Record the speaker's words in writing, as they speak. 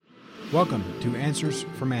Welcome to Answers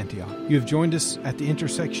from Antioch. You have joined us at the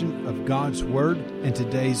intersection of God's Word and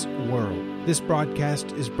today's world. This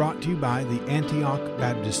broadcast is brought to you by the Antioch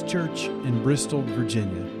Baptist Church in Bristol,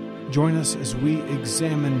 Virginia. Join us as we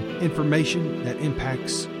examine information that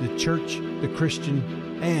impacts the church, the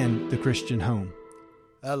Christian, and the Christian home.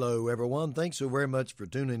 Hello, everyone. Thanks so very much for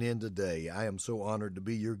tuning in today. I am so honored to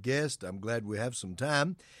be your guest. I'm glad we have some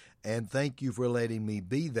time, and thank you for letting me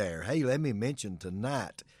be there. Hey, let me mention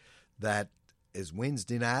tonight that is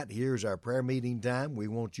Wednesday night. Here's our prayer meeting time. We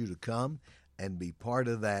want you to come and be part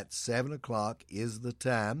of that. 7 o'clock is the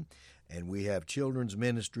time, and we have children's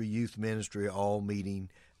ministry, youth ministry, all meeting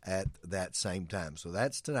at that same time. So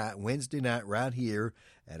that's tonight, Wednesday night, right here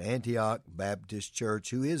at Antioch Baptist Church,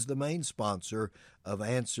 who is the main sponsor of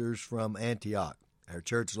Answers from Antioch. Our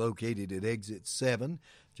church is located at Exit 7,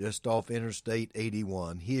 just off Interstate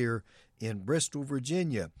 81 here in Bristol,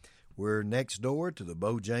 Virginia. We're next door to the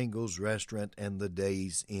Bojangles Restaurant and the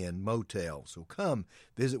Days Inn Motel. So come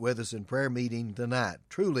visit with us in prayer meeting tonight.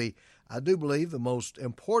 Truly, I do believe the most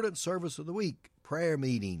important service of the week, prayer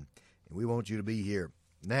meeting. And we want you to be here.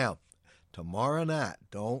 Now, tomorrow night,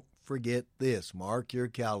 don't forget this. Mark your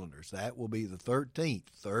calendars. That will be the 13th,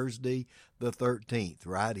 Thursday the 13th,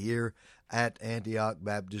 right here at Antioch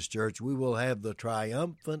Baptist Church. We will have the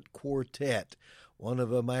Triumphant Quartet, one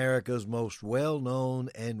of America's most well-known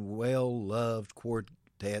and well-loved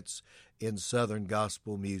quartets in Southern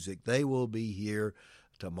gospel music. They will be here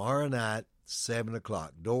tomorrow night, 7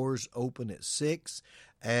 o'clock. Doors open at 6,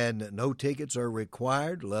 and no tickets are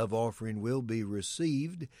required. Love offering will be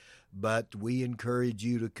received, but we encourage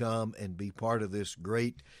you to come and be part of this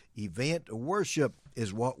great event. Worship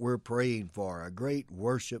is what we're praying for, a great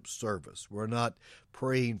worship service. We're not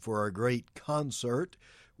praying for a great concert.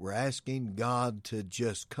 We're asking God to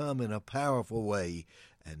just come in a powerful way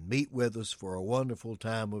and meet with us for a wonderful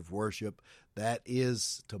time of worship. That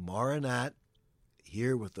is tomorrow night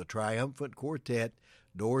here with the Triumphant Quartet.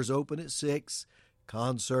 Doors open at 6.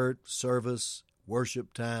 Concert, service,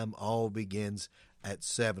 worship time all begins at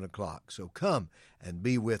 7 o'clock. So come and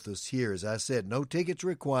be with us here. As I said, no tickets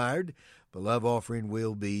required. The love offering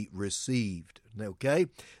will be received. Okay?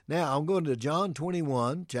 Now, I'm going to John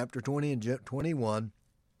 21, chapter 20 and 21.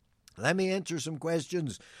 Let me answer some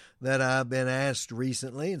questions that I've been asked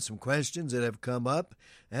recently and some questions that have come up.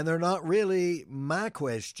 And they're not really my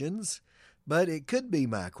questions, but it could be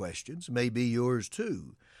my questions, maybe yours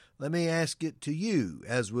too. Let me ask it to you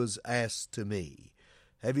as was asked to me.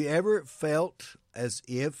 Have you ever felt as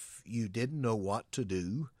if you didn't know what to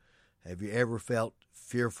do? Have you ever felt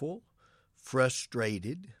fearful,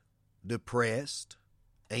 frustrated, depressed,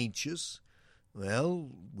 anxious?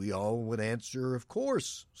 Well, we all would answer, of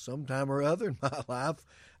course. Sometime or other in my life,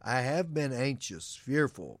 I have been anxious,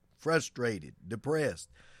 fearful, frustrated, depressed.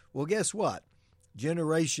 Well, guess what?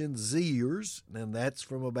 Generation Zers, and that's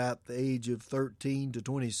from about the age of 13 to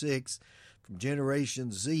 26, from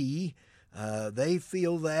Generation Z, they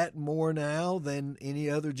feel that more now than any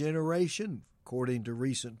other generation. According to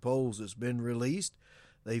recent polls that's been released,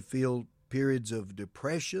 they feel periods of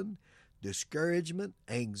depression, discouragement,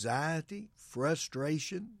 anxiety,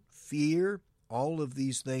 frustration, fear, all of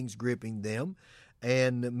these things gripping them.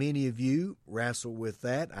 And many of you wrestle with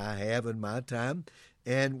that. I have in my time.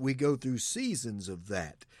 And we go through seasons of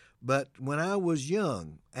that. But when I was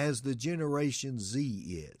young, as the Generation Z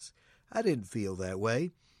is, I didn't feel that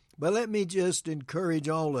way. But let me just encourage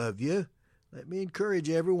all of you. Let me encourage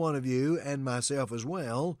every one of you and myself as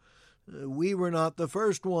well. We were not the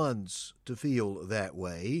first ones to feel that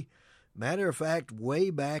way. Matter of fact, way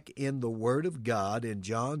back in the Word of God, in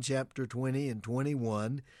John chapter 20 and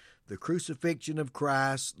 21, the crucifixion of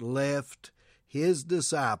Christ left his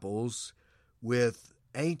disciples with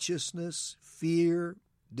anxiousness, fear,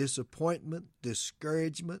 disappointment,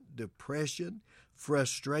 discouragement, depression,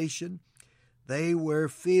 frustration. They were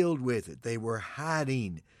filled with it. They were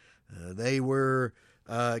hiding. They were,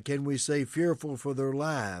 can we say, fearful for their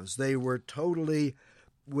lives. They were totally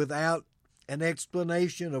without an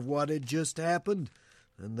explanation of what had just happened.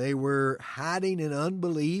 And they were hiding in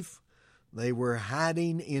unbelief. They were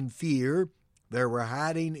hiding in fear. They were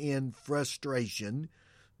hiding in frustration.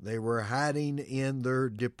 They were hiding in their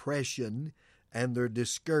depression and their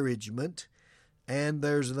discouragement. And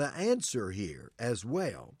there's the answer here as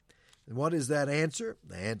well. And what is that answer?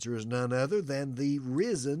 The answer is none other than the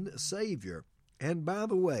risen Savior. And by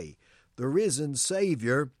the way, the risen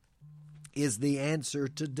Savior is the answer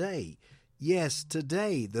today. Yes,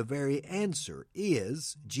 today the very answer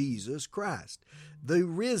is Jesus Christ, the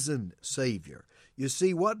risen Savior. You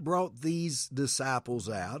see, what brought these disciples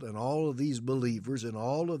out and all of these believers and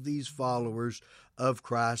all of these followers of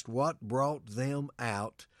Christ, what brought them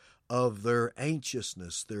out of their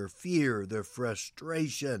anxiousness, their fear, their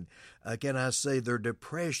frustration, can I say their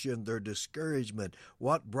depression, their discouragement.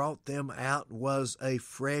 What brought them out was a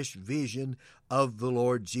fresh vision of the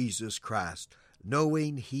Lord Jesus Christ,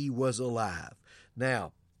 knowing He was alive.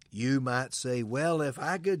 Now, you might say, well, if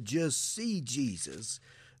I could just see Jesus,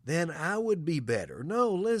 then I would be better.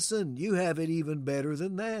 No, listen, you have it even better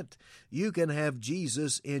than that. You can have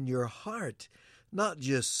Jesus in your heart. Not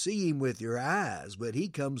just see Him with your eyes, but He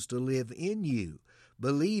comes to live in you,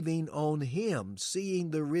 believing on Him,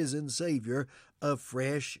 seeing the risen Savior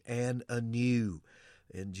afresh and anew.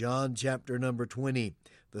 In John chapter number 20,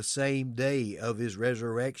 the same day of His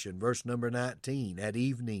resurrection, verse number 19, at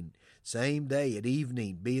evening, same day at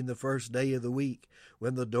evening, being the first day of the week,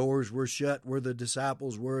 when the doors were shut where the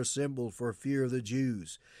disciples were assembled for fear of the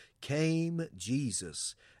Jews, came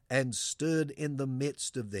Jesus and stood in the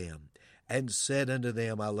midst of them, and said unto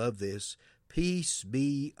them, I love this, peace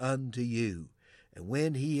be unto you. And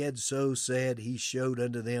when He had so said, He showed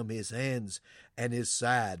unto them His hands and His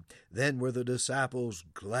side. Then were the disciples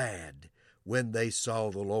glad when they saw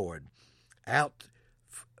the Lord. Out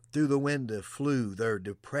through the window flew their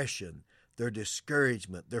depression, their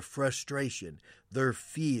discouragement, their frustration, their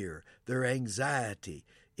fear, their anxiety.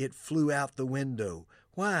 It flew out the window.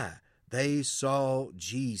 Why? They saw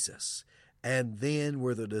Jesus. And then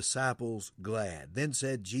were the disciples glad. Then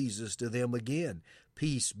said Jesus to them again,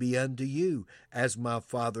 peace be unto you. As my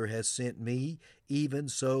Father has sent me, even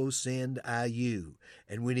so send I you.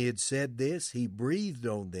 And when He had said this, He breathed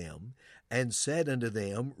on them, and said unto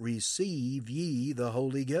them, receive ye the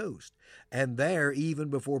Holy Ghost. And there, even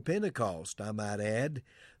before Pentecost, I might add,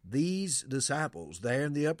 these disciples there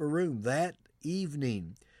in the upper room that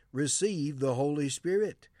evening received the Holy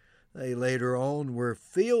Spirit. They later on were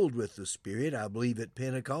filled with the Spirit, I believe, at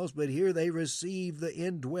Pentecost, but here they received the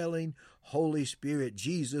indwelling Holy Spirit.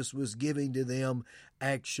 Jesus was giving to them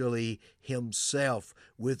actually Himself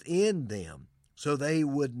within them, so they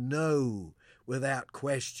would know without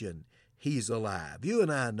question He's alive. You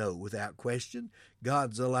and I know without question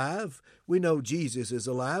God's alive. We know Jesus is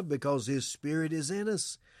alive because His Spirit is in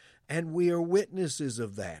us. And we are witnesses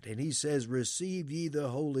of that. And He says, receive ye the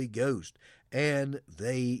Holy Ghost. And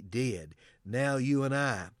they did. Now you and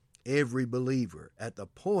I, every believer, at the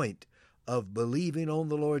point of believing on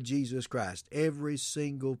the Lord Jesus Christ, every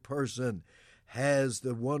single person has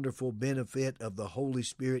the wonderful benefit of the Holy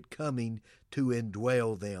Spirit coming to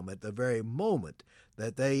indwell them. At the very moment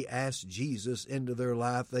that they ask Jesus into their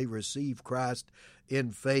life, they receive Christ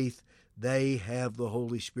in faith, they have the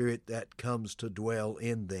Holy Spirit that comes to dwell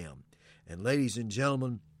in them. And ladies and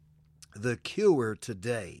gentlemen, the cure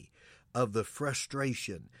today of the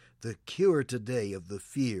frustration, the cure today of the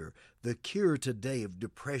fear, the cure today of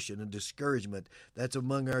depression and discouragement that's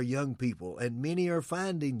among our young people, and many are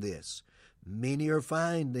finding this. Many are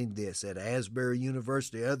finding this at Asbury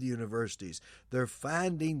University, other universities. They're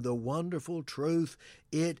finding the wonderful truth.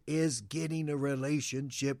 It is getting a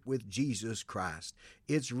relationship with Jesus Christ.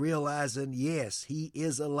 It's realizing, yes, He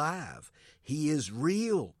is alive. He is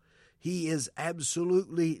real. He is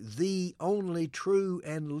absolutely the only true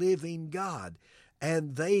and living God,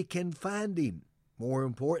 and they can find Him. More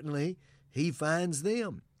importantly, He finds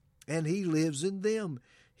them, and He lives in them.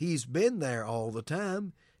 He's been there all the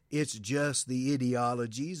time. It's just the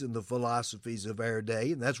ideologies and the philosophies of our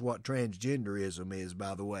day, and that's what transgenderism is,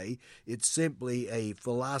 by the way. It's simply a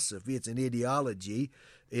philosophy. It's an ideology.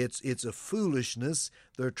 It's a foolishness.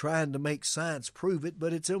 They're trying to make science prove it,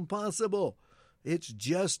 but it's impossible. It's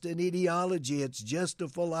just an ideology. It's just a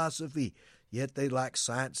philosophy. Yet they like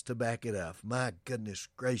science to back it up. My goodness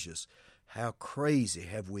gracious, how crazy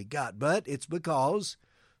have we got? But it's because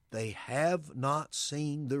they have not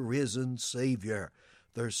seen the risen Savior.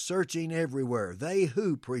 They're searching everywhere. They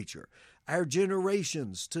who, preacher? Our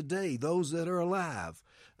generations today, those that are alive,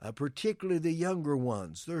 particularly the younger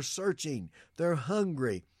ones, they're searching. They're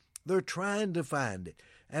hungry. They're trying to find it.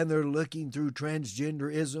 And they're looking through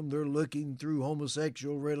transgenderism, they're looking through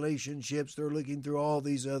homosexual relationships, they're looking through all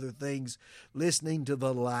these other things, listening to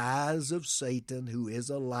the lies of Satan, who is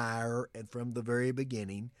a liar and from the very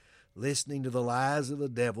beginning, listening to the lies of the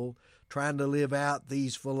devil, trying to live out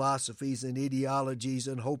these philosophies and ideologies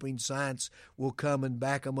and hoping science will come and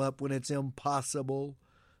back them up when it's impossible,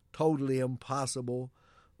 totally impossible.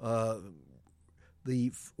 One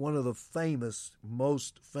of the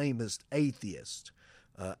most famous atheists,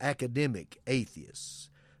 academic atheists,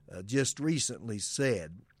 just recently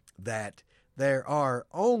said that there are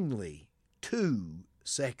only two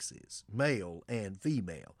sexes, male and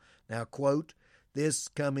female. Now, quote, this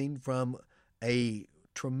coming from a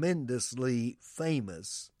tremendously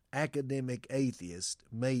famous academic atheist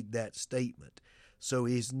made that statement. So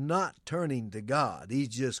he's not turning to God. He's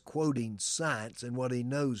just quoting science and what he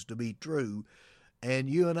knows to be true. And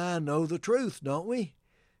you and I know the truth, don't we?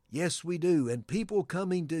 Yes, we do. And people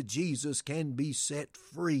coming to Jesus can be set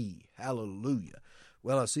free. Hallelujah.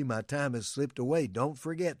 Well, I see my time has slipped away. Don't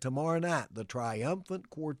forget, tomorrow night, the Triumphant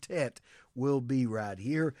Quartet will be right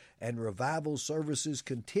here, and revival services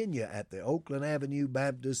continue at the Oakland Avenue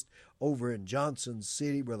Baptist over in Johnson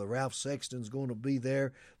City. Brother Ralph Sexton's going to be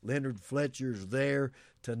there. Leonard Fletcher's there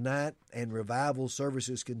tonight, and revival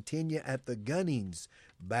services continue at the Gunnings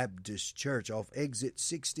Baptist Church off exit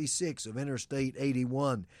 66 of Interstate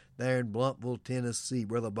 81 there in Blumpville, Tennessee.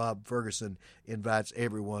 Brother Bob Ferguson invites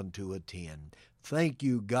everyone to attend. Thank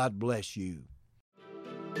you. God bless you.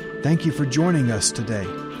 Thank you for joining us today.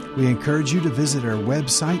 We encourage you to visit our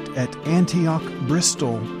website at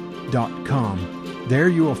AntiochBristol.com. There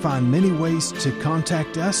you will find many ways to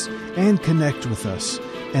contact us and connect with us,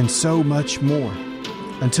 and so much more.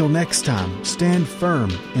 Until next time, stand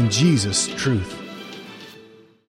firm in Jesus' truth.